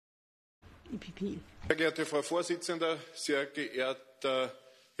EPP. Sehr geehrte Frau Vorsitzende, sehr geehrter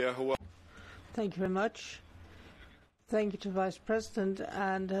Herr Hoher. Thank you very much. Thank you to Vice President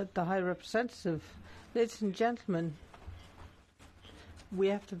and the High Representative. Ladies and gentlemen, we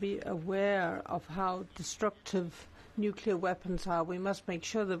have to be aware of how destructive nuclear weapons are. We must make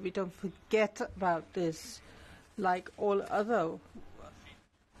sure that we don't forget about this, like all other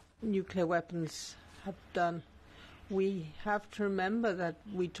nuclear weapons have done. We have to remember that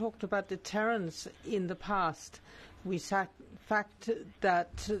we talked about deterrence in the past. We fact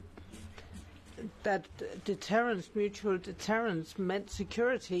that deterrence, mutual deterrence, meant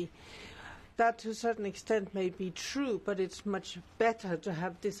security. That to a certain extent may be true, but it's much better to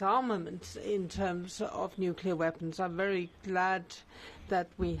have disarmament in terms of nuclear weapons. I'm very glad that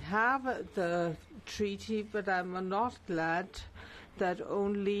we have the treaty, but I'm not glad that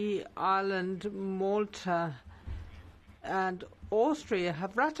only Ireland, Malta and Austria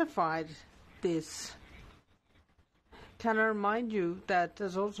have ratified this. Can I remind you that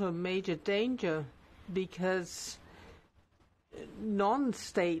there's also a major danger because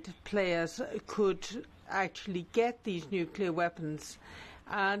non-state players could actually get these nuclear weapons,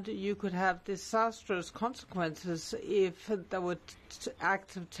 and you could have disastrous consequences if there were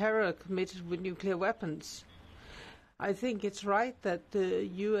acts of terror committed with nuclear weapons. I think it's right that the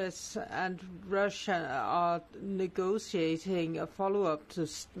US and Russia are negotiating a follow-up to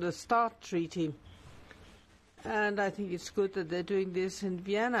the START treaty. And I think it's good that they're doing this in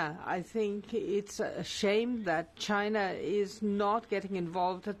Vienna. I think it's a shame that China is not getting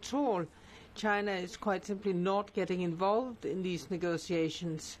involved at all. China is quite simply not getting involved in these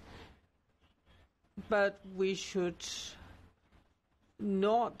negotiations. But we should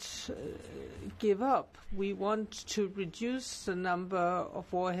not give up. We want to reduce the number of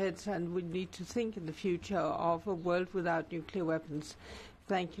warheads, and we need to think in the future of a world without nuclear weapons.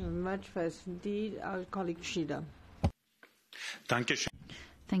 Thank you very much. First, indeed, our colleague Shida.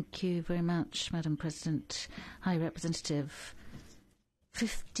 Thank you very much, Madam President. High Representative.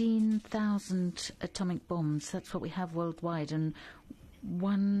 15,000 atomic bombs, that's what we have worldwide, and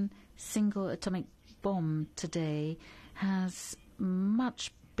one single atomic bomb today has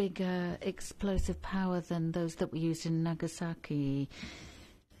much bigger explosive power than those that we used in Nagasaki.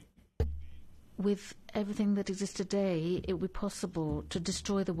 With everything that exists today, it would be possible to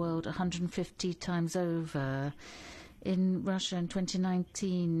destroy the world 150 times over. In Russia in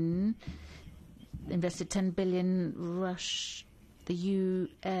 2019, invested 10 billion, the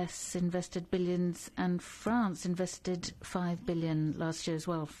US invested billions, and France invested 5 billion last year as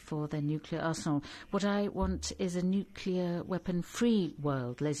well for their nuclear arsenal. What I want is a nuclear weapon-free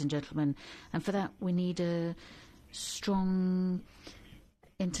world, ladies and gentlemen, and for that we need a strong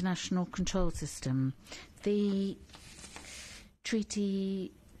international control system. The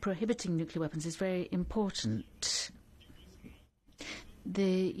treaty prohibiting nuclear weapons is very important.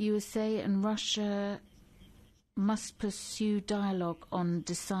 The USA and Russia must pursue dialogue on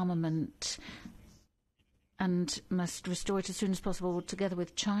disarmament and must restore it as soon as possible together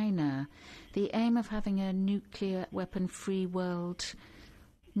with China. The aim of having a nuclear weapon-free world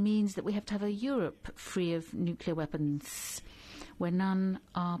means that we have to have a Europe free of nuclear weapons, where none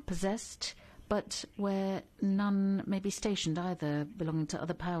are possessed, but where none may be stationed either, belonging to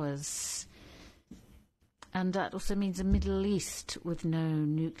other powers. And that also means a Middle East with no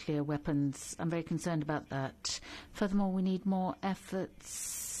nuclear weapons. I'm very concerned about that. Furthermore, we need more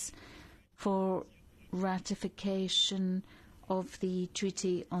efforts for ratification of the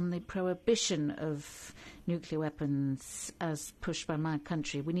Treaty on the Prohibition of Nuclear Weapons as pushed by my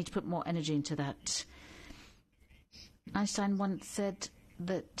country. We need to put more energy into that. Einstein once said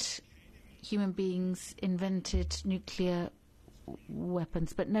that human beings invented nuclear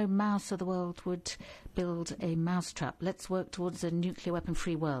weapons, but no mouse of the world would build a mousetrap. Let's work towards a nuclear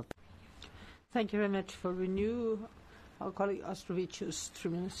weapon-free world. Thank you very much. For Renew, our colleague Ostrovicius,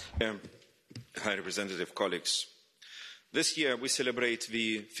 3 minutes. High Representative, colleagues, this year we celebrate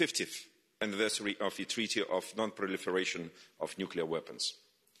the 50th anniversary of the Treaty of Non-Proliferation of Nuclear Weapons.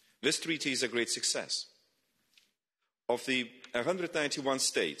 This treaty is a great success. Of the 191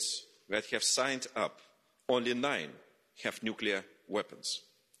 states that have signed up, only 9 have nuclear weapons.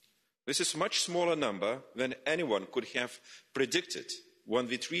 This is a much smaller number than anyone could have predicted when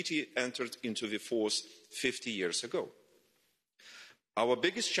the treaty entered into the force 50 years ago. Our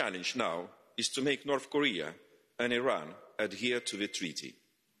biggest challenge now is to make North Korea and Iran adhere to the treaty.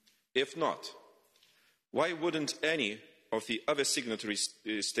 If not, why wouldn't any of the other signatory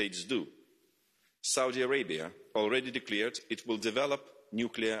states do? Saudi Arabia already declared it will develop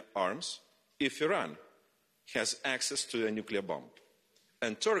nuclear arms if Iran has access to a nuclear bomb.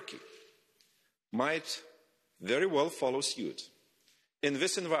 And Turkey might very well follow suit. In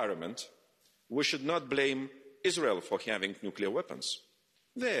this environment, we should not blame Israel for having nuclear weapons.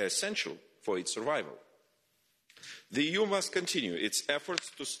 They are essential for its survival. The EU must continue its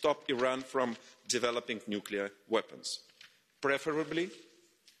efforts to stop Iran from developing nuclear weapons, preferably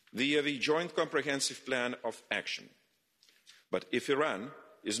via the Joint Comprehensive Plan of Action. But if Iran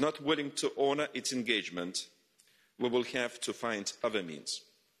is not willing to honour its engagement, we will have to find other means.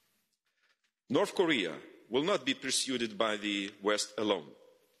 North Korea will not be pursued by the West alone.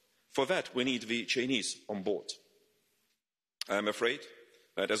 For that, we need the Chinese on board. I am afraid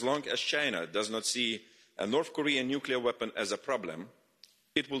that as long as China does not see a North Korean nuclear weapon as a problem,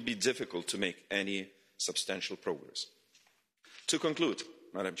 it will be difficult to make any substantial progress. To conclude,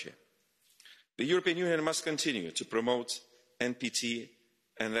 Madam Chair, the European Union must continue to promote NPT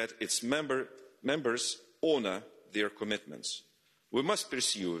and that its members honour their commitments. We must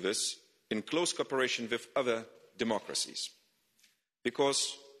pursue this in close cooperation with other democracies,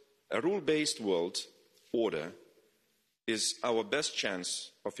 because a rule-based world order is our best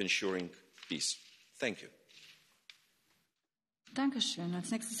chance of ensuring peace. Thank you. Dankeschön.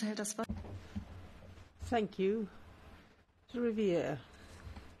 Als nächstes erhält das Wort. Thank you. Riviere.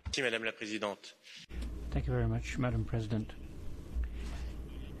 Merci, Madame la Présidente. Thank you very much, Madam President.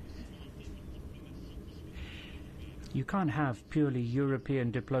 You can't have purely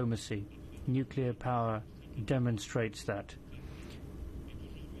European diplomacy. Nuclear power demonstrates that.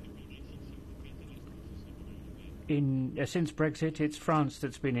 Since Brexit, it's France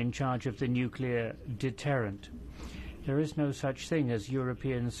that's been in charge of the nuclear deterrent. There is no such thing as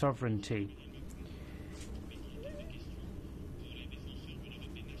European sovereignty.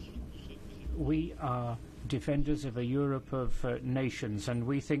 We are defenders of a Europe of nations, and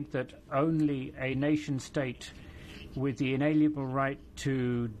we think that only a nation state with the inalienable right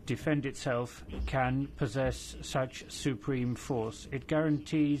to defend itself can possess such supreme force. It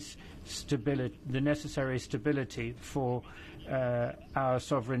guarantees stability, the necessary stability for our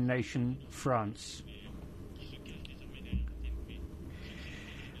sovereign nation, France.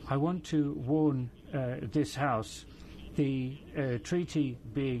 I want to warn this House, the treaty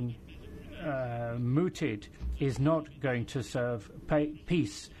being mooted is not going to serve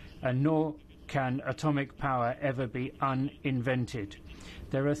peace, and nor can atomic power ever be uninvented.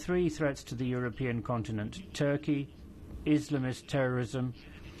 There are three threats to the European continent: Turkey, Islamist terrorism,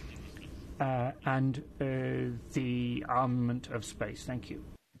 and the armament of space. Thank you.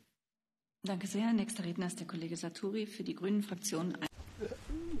 Danke sehr. Nächster Redner ist der Kollege Sartori für die Grünen-Fraktion.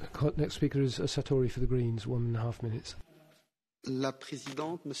 Next speaker is Sartori for the Greens, 1.5 minutes. La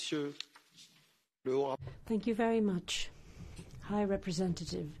Présidente, Monsieur le Haut. Thank you very much, High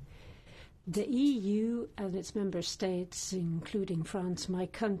Representative. The EU and its member states, including France, my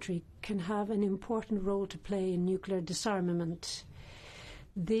country, can have an important role to play in nuclear disarmament.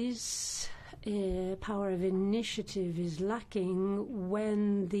 This power of initiative is lacking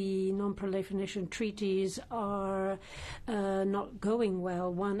when the Non-Proliferation treaties are not going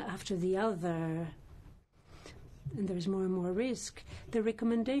well, one after the other, and there's more and more risk. The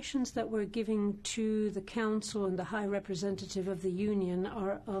recommendations that we're giving to the Council and the High Representative of the Union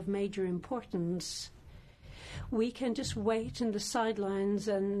are of major importance. We can just wait in the sidelines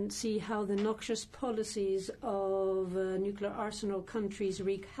and see how the noxious policies of nuclear arsenal countries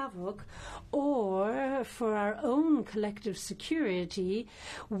wreak havoc, or for our own collective security,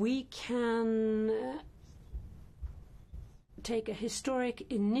 we can take a historic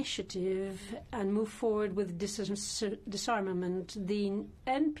initiative and move forward with disarmament. The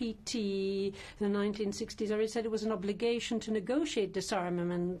NPT, the 1960s, already said it was an obligation to negotiate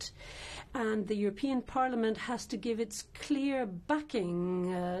disarmament, and the European Parliament has to give its clear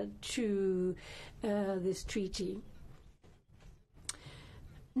backing to this treaty.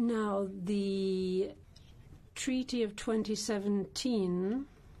 Now, the Treaty of 2017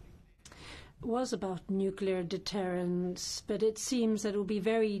 was about nuclear deterrence, but it seems that it will be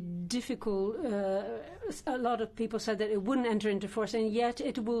very difficult. A lot of people said that it wouldn't enter into force, and yet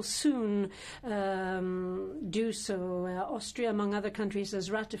it will soon do so. Austria, among other countries, has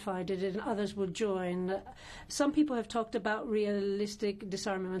ratified it, and others will join. Some people have talked about realistic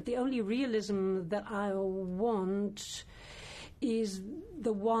disarmament. The only realism that I want is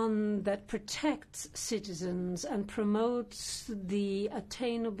the one that protects citizens and promotes the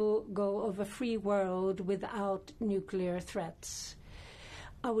attainable goal of a free world without nuclear threats.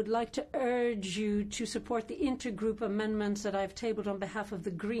 I would like to urge you to support the intergroup amendments that I've tabled on behalf of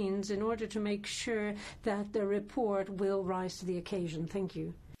the Greens in order to make sure that the report will rise to the occasion. Thank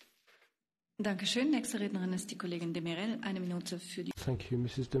you. Dankeschön. Nächste Rednerin ist die Kollegin de Merel. 1 Minute für die. Thank you,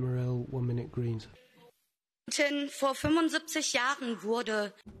 Mrs. de Merel. 1 minute, Greens. Vor 75 Jahren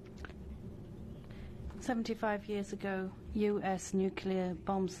wurde 75 years ago, US nuclear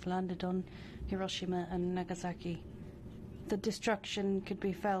bombs landed on Hiroshima and Nagasaki. The destruction could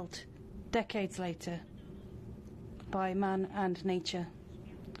be felt decades later by man and nature.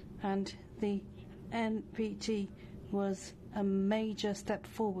 And the NPT was a major step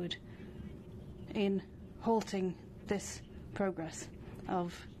forward in halting this progress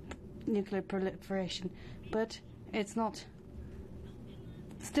of nuclear proliferation. But it's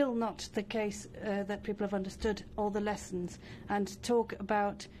still not the case that people have understood all the lessons and talk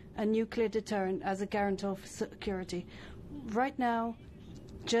about a nuclear deterrent as a guarantor for security. Right now,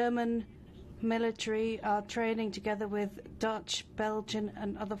 German military are training together with Dutch, Belgian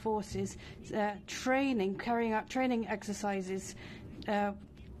and other forces, carrying out training exercises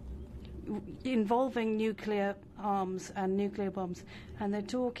involving nuclear arms and nuclear bombs. And they're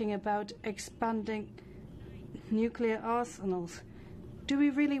talking about expanding nuclear arsenals. Do we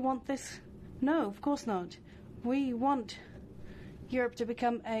really want this? No, of course not. We want Europe to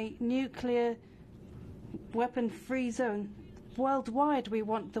become a nuclear weapon-free zone. Worldwide, we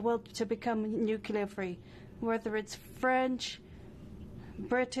want the world to become nuclear-free. Whether it's French,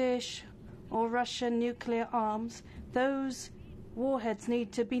 British or Russian nuclear arms, those warheads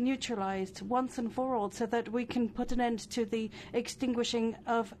need to be neutralized once and for all so that we can put an end to the extinguishing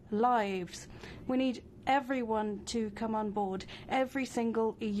of lives. We need everyone to come on board. Every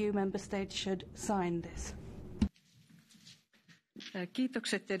single EU member state should sign this.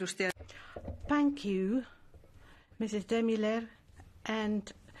 Thank you, Mrs. Demiller.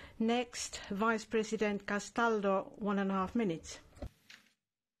 And next, Vice President Castaldo, 1.5 minutes.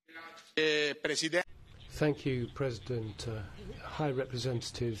 Thank you, President. High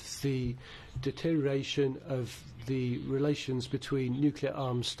Representative, the deterioration of the relations between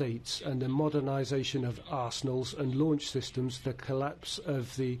nuclear-armed states and the modernisation of arsenals and launch systems, the collapse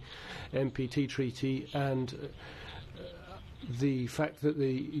of the NPT Treaty and the fact that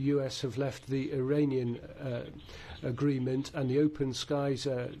the US have left the Iranian agreement and the open skies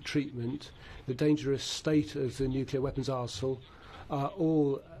treatment, the dangerous state of the nuclear weapons arsenal are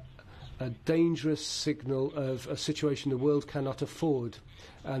all a dangerous signal of a situation the world cannot afford.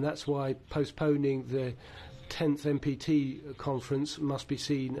 And that's why postponing the 10th NPT conference must be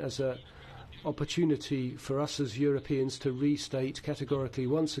seen as an opportunity for us as Europeans to restate categorically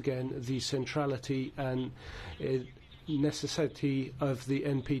once again the centrality and necessity of the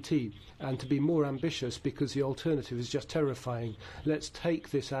NPT, and to be more ambitious because the alternative is just terrifying. Let's take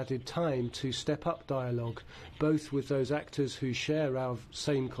this added time to step up dialogue, both with those actors who share our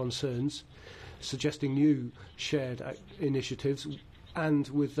same concerns, suggesting new shared initiatives, and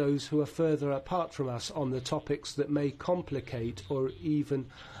with those who are further apart from us on the topics that may complicate or even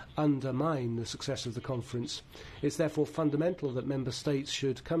undermine the success of the conference. It's therefore fundamental that member states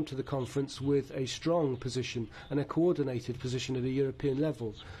should come to the conference with a strong position and a coordinated position at a European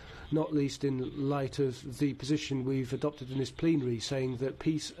level, not least in light of the position we've adopted in this plenary, saying that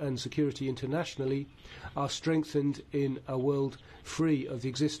peace and security internationally are strengthened in a world free of the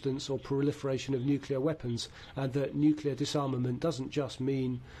existence or proliferation of nuclear weapons, and that nuclear disarmament doesn't just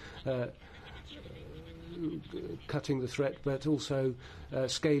mean cutting the threat, but also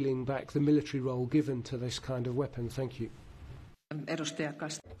scaling back the military role given to this kind of weapon. Thank you.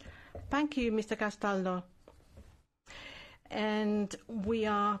 Thank you, Mr. Castaldo. And we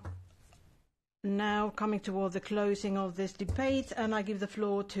are now coming toward the closing of this debate, and I give the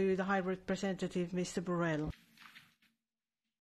floor to the High Representative, Mr. Borrell.